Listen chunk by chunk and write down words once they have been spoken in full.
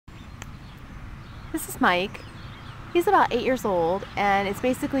This is Mike. He's about 8 years old, and it's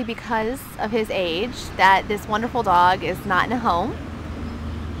basically because of his age that this wonderful dog is not in a home.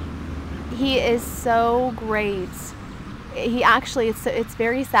 He is so great. He actually, it's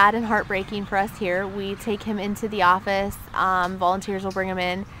very sad and heartbreaking for us here. We take him into the office, volunteers will bring him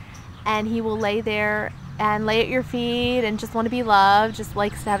in, and he will lay there and lay at your feet and just want to be loved, just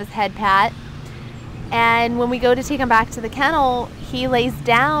likes to have his head pat. And when we go to take him back to the kennel, he lays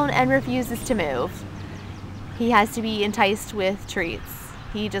down and refuses to move. He has to be enticed with treats.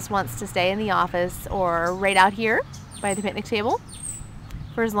 He just wants to stay in the office or right out here by the picnic table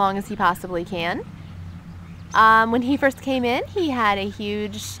for as long as he possibly can. When he first came in, he had a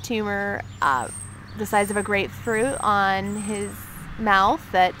huge tumor the size of a grapefruit on his mouth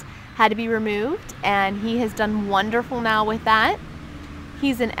that had to be removed, and he has done wonderful now with that.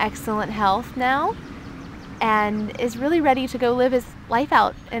 He's in excellent health now and is really ready to go live his life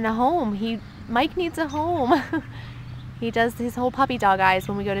out in a home. Mike needs a home. He does his whole puppy dog eyes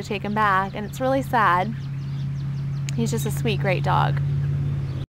when we go to take him back, and it's really sad. He's just a sweet, great dog.